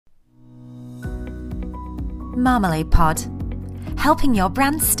Marmalade Pod, helping your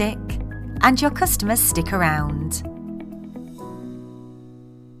brand stick and your customers stick around.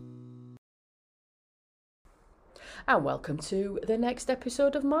 And welcome to the next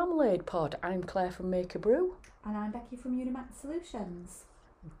episode of Marmalade Pod. I'm Claire from Make a Brew. And I'm Becky from Unimax Solutions.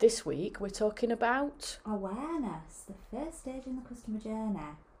 This week we're talking about awareness, the first stage in the customer journey.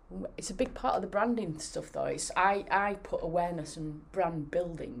 It's a big part of the branding stuff though. I put awareness and brand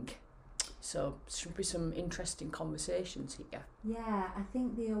building. So should be some interesting conversations here. Yeah, I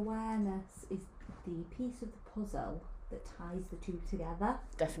think the awareness is the piece of the puzzle that ties the two together.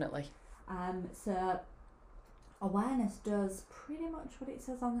 Definitely. So awareness does pretty much what it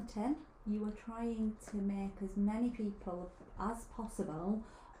says on the tin. You are trying to make as many people as possible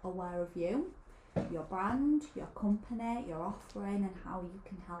aware of you, your brand, your company, your offering, and how you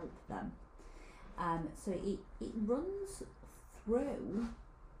can help them. So it runs through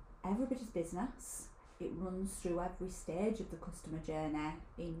everybody's business. It runs through every stage of the customer journey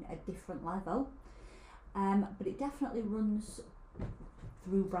in a different level, but it definitely runs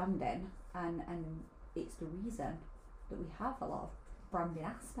through branding, and it's the reason that we have a lot of branding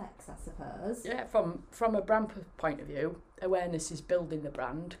aspects, I suppose. Yeah, from a brand point of view, awareness is building the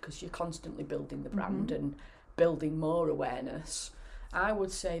brand because you're constantly building the brand and building more awareness. I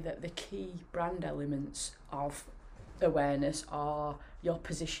would say that the key brand elements of awareness are your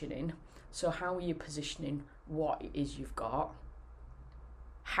positioning. So how are you positioning what it is you've got?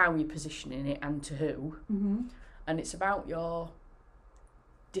 How are you positioning it and to who? And it's about your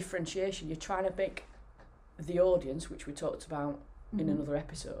differentiation. You're trying to make the audience, which we talked about in another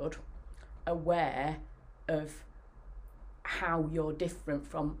episode, aware of how you're different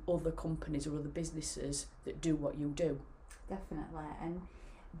from other companies or other businesses that do what you do. Definitely, and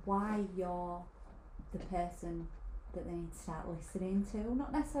why you're the person that they need to start listening to,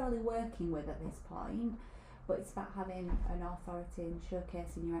 not necessarily working with at this point, but it's about having an authority and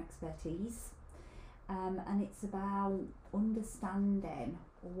showcasing your expertise. And it's about understanding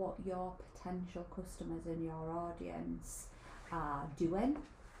what your potential customers and your audience are doing,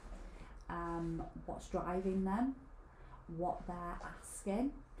 what's driving them, what they're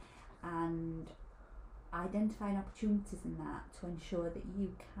asking, and identifying opportunities in that to ensure that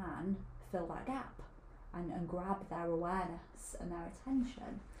you can fill that gap and grab their awareness and their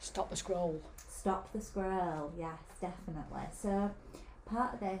attention. Stop the scroll. Stop the scroll, yes, definitely. So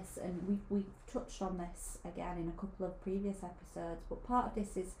part of this, and we've touched on this again in a couple of previous episodes, but part of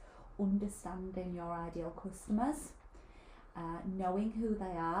this is understanding your ideal customers, knowing who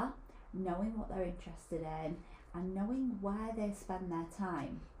they are, knowing what they're interested in, and knowing where they spend their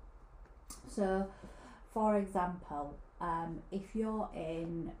time. So, for example, if you're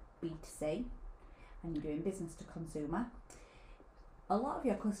in B2C and you're doing business to consumer, a lot of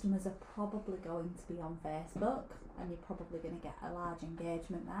your customers are probably going to be on Facebook, and you're probably going to get a large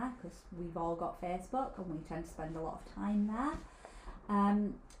engagement there because we've all got Facebook and we tend to spend a lot of time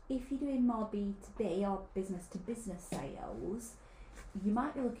there. If you're doing more B2B or business to business sales, you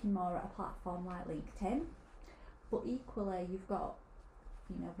might be looking more at a platform like LinkedIn, but equally you've got,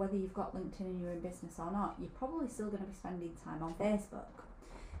 whether you've got LinkedIn and you're in business or not, you're probably still going to be spending time on Facebook.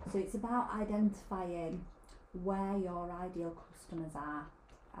 So it's about identifying where your ideal customers are,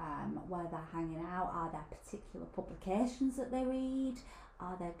 where they're hanging out. Are there particular publications that they read?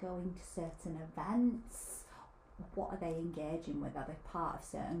 Are they going to certain events? What are they engaging with? Are they part of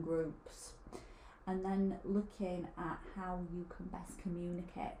certain groups? And then looking at how you can best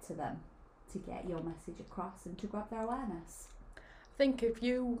communicate to them to get your message across and to grab their awareness. I think if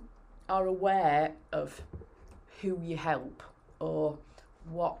you are aware of who you help or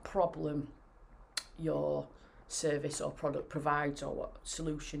what problem your service or product provides or what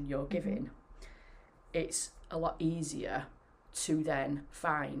solution you're giving, it's a lot easier to then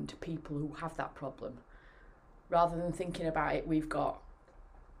find people who have that problem. Rather than thinking about it, we've got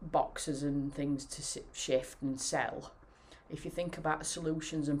boxes and things to shift and sell. If you think about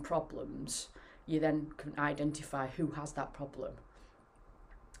solutions and problems, you then can identify who has that problem.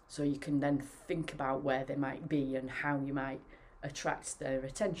 So you can then think about where they might be and how you might attract their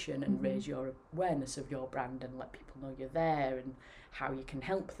attention and raise your awareness of your brand and let people know you're there and how you can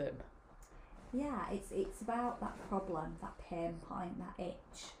help them. Yeah, it's about that problem, that pain point, that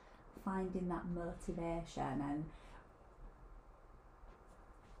itch, finding that motivation and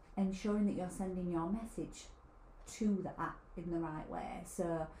ensuring that you're sending your message to that in the right way.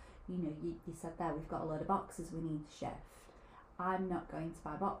 So, you said there, we've got a load of boxes we need to shift. I'm not going to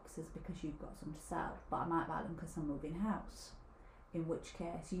buy boxes because you've got some to sell, but I might buy them because I'm moving house. In which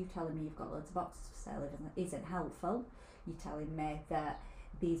case, you telling me you've got loads of boxes for sale isn't helpful. You're telling me that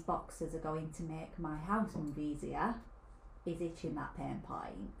these boxes are going to make my house move easier, is itching that pain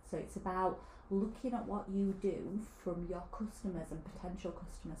point. So it's about looking at what you do from your customers and potential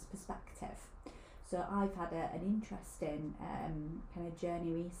customers' perspective. So I've had an interesting kind of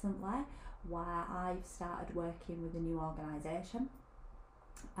journey recently where I've started working with a new organisation,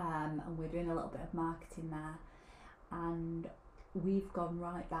 and we're doing a little bit of marketing there, and we've gone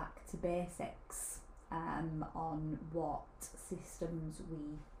right back to basics on what systems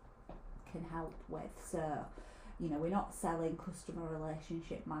we can help with. So, you know, we're not selling customer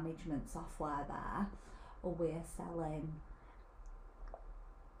relationship management software there, or we're selling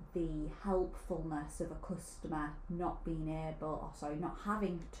the helpfulness of a customer not being able, not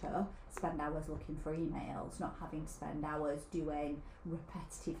having to spend hours looking for emails, not having to spend hours doing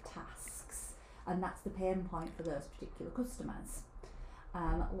repetitive tasks, and that's the pain point for those particular customers.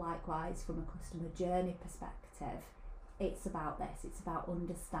 Likewise, from a customer journey perspective, it's about this, it's about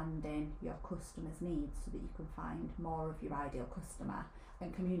understanding your customer's needs so that you can find more of your ideal customer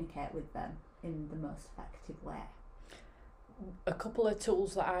and communicate with them in the most effective way. A couple of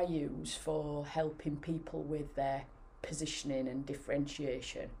tools that I use for helping people with their positioning and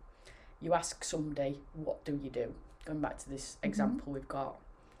differentiation. You ask somebody, what do you do? Going back to this example we've got,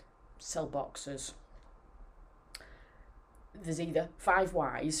 sell boxes. There's either 5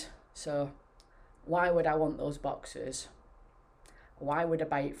 whys, so why would I want those boxes? Why would I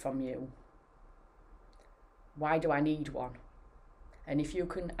buy it from you? Why do I need one? And if you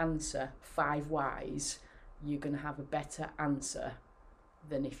can answer 5 whys, you're going to have a better answer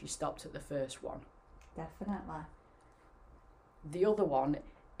than if you stopped at the first one. Definitely. The other one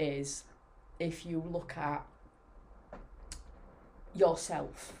is if you look at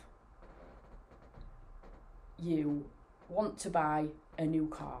yourself. You want to buy a new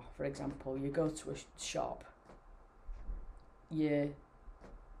car, for example. You go to a shop. You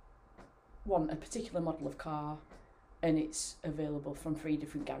want a particular model of car and it's available from 3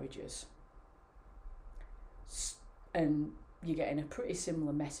 different garages. And you're getting a pretty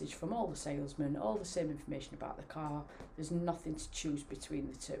similar message from all the salesmen, all the same information about the car. There's nothing to choose between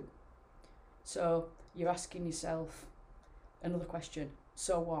the two. So you're asking yourself another question,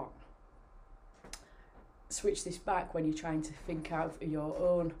 so what? Switch this back when you're trying to think out your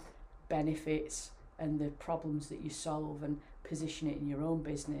own benefits and the problems that you solve and position it in your own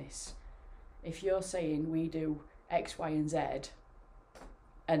business. If you're saying we do X, Y and Z,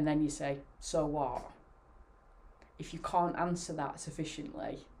 and then you say, so what? If you can't answer that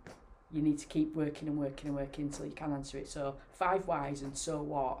sufficiently, you need to keep working and working and working until you can answer it. So 5 whys and so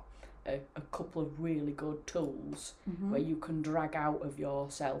what are a couple of really good tools where you can drag out of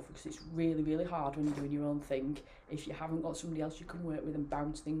yourself, because it's really, really hard when you're doing your own thing if you haven't got somebody else you can work with and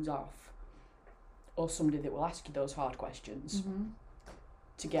bounce things off, or somebody that will ask you those hard questions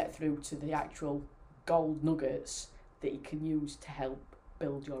to get through to the actual gold nuggets that you can use to help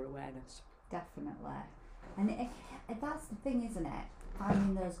build your awareness. Definitely. And that's the thing, isn't it?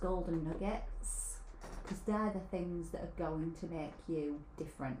 Finding those golden nuggets, because they're the things that are going to make you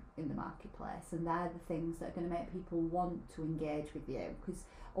different in the marketplace, and they're the things that are going to make people want to engage with you, because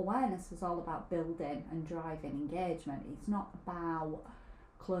awareness is all about building and driving engagement. It's not about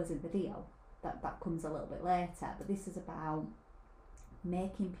closing the deal. That comes a little bit later, but this is about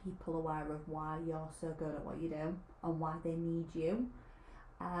making people aware of why you're so good at what you do and why they need you.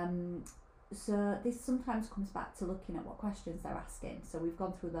 So this sometimes comes back to looking at what questions they're asking. So we've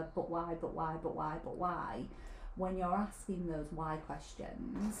gone through the but why, but why, but why, but why. When you're asking those why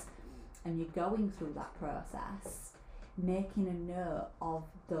questions and you're going through that process, making a note of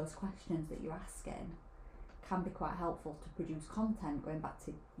those questions that you're asking can be quite helpful to produce content. Going back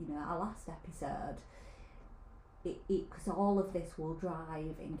to our last episode, because all of this will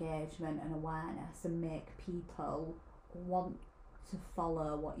drive engagement and awareness and make people want to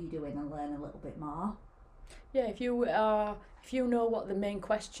follow what you're doing and learn a little bit more. Yeah, if you know what the main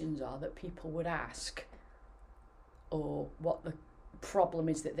questions are that people would ask, or what the problem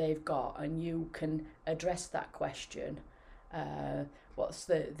is that they've got, and you can address that question. What's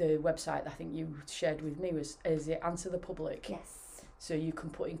the website that I think you shared with me is it Answer the Public? Yes. So you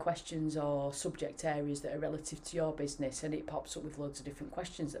can put in questions or subject areas that are relative to your business, and it pops up with loads of different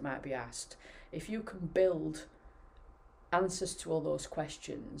questions that might be asked. If you can build answers to all those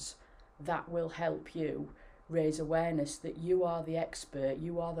questions, that will help you raise awareness that you are the expert,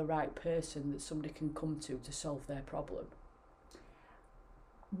 you are the right person that somebody can come to solve their problem.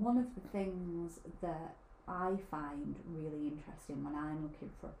 One of the things that I find really interesting when I'm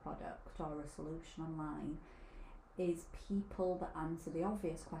looking for a product or a solution online is people that answer the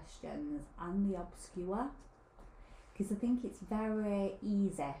obvious questions and the obscure. because I think it's very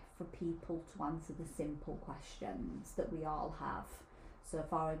easy for people to answer the simple questions that we all have. So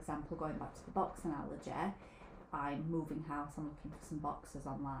for example, going back to the box analogy, I'm moving house, I'm looking for some boxes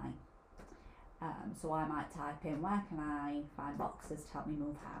online. So I might type in, where can I find boxes to help me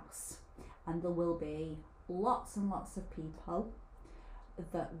move house? And there will be lots and lots of people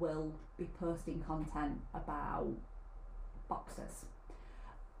that will be posting content about boxes.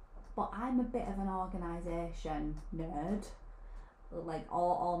 But I'm a bit of an organisation nerd. Like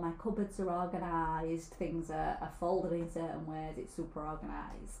all my cupboards are organised, things are folded in certain ways, it's super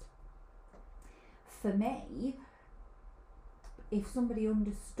organised. For me, if somebody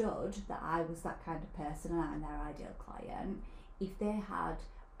understood that I was that kind of person and I'm their ideal client, if they had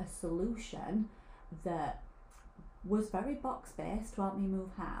a solution that was very box based to help me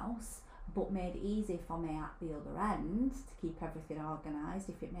move house, but made it easy for me at the other end to keep everything organised,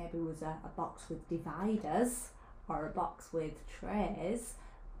 if it maybe was a box with dividers or a box with trays,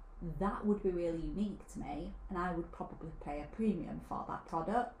 that would be really unique to me, and I would probably pay a premium for that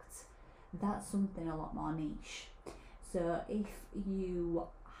product. That's something a lot more niche. So if you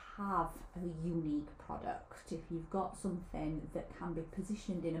have a unique product, if you've got something that can be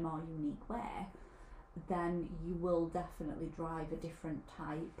positioned in a more unique way, then you will definitely drive a different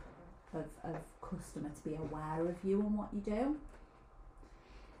type of customer to be aware of you and what you do.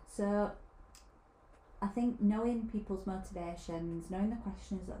 So I think knowing people's motivations, knowing the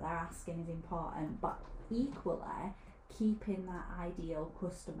questions that they're asking is important, but equally keeping that ideal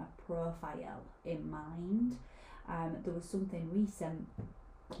customer profile in mind. There was something recent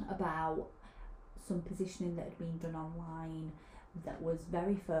about some positioning that had been done online that was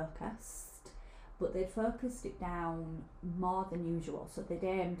very focused, but they'd focused it down more than usual. So they'd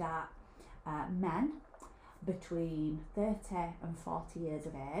aimed at men between 30 and 40 years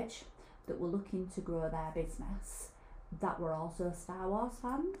of age that were looking to grow their business, that were also Star Wars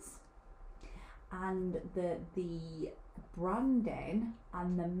fans. And the branding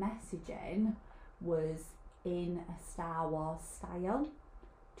and the messaging was in a Star Wars style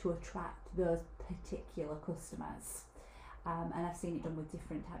to attract those particular customers. And I've seen it done with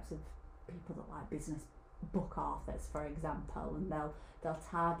different types of people that like business book authors, for example, and they'll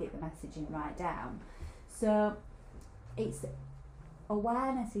target the messaging right down. So it's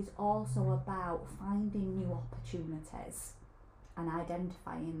awareness is also about finding new opportunities and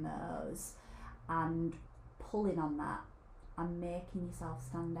identifying those and pulling on that and making yourself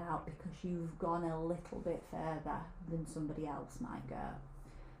stand out because you've gone a little bit further than somebody else might go.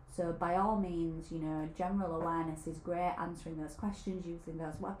 So by all means, general awareness is great. Answering those questions, using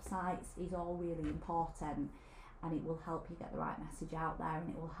those websites is all really important, and it will help you get the right message out there, and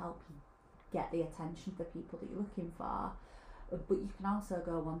it will help you get the attention of the people that you're looking for. But you can also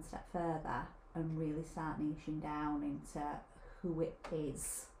go one step further and really start niching down into who it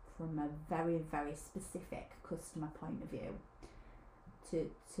is from a very, very specific customer point of view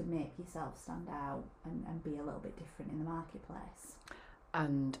to make yourself stand out and be a little bit different in the marketplace.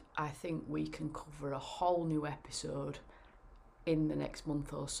 And I think we can cover a whole new episode in the next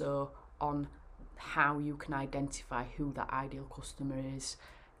month or so on how you can identify who that ideal customer is,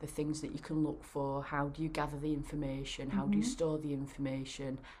 the things that you can look for, how do you gather the information, how do you store the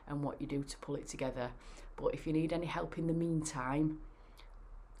information, and what you do to pull it together. But if you need any help in the meantime,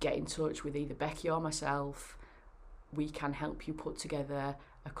 get in touch with either Becky or myself. We can help you put together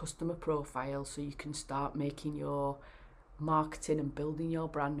a customer profile so you can start making your marketing and building your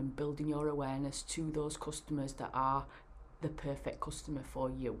brand and building your awareness to those customers that are the perfect customer for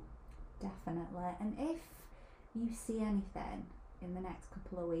you. Definitely. And if you see anything in the next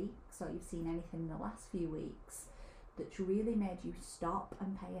couple of weeks, or you've seen anything in the last few weeks that's really made you stop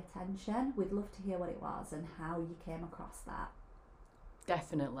and pay attention, we'd love to hear what it was and how you came across that.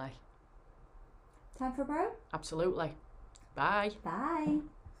 Definitely. Time for a brew? Absolutely. Bye. Bye.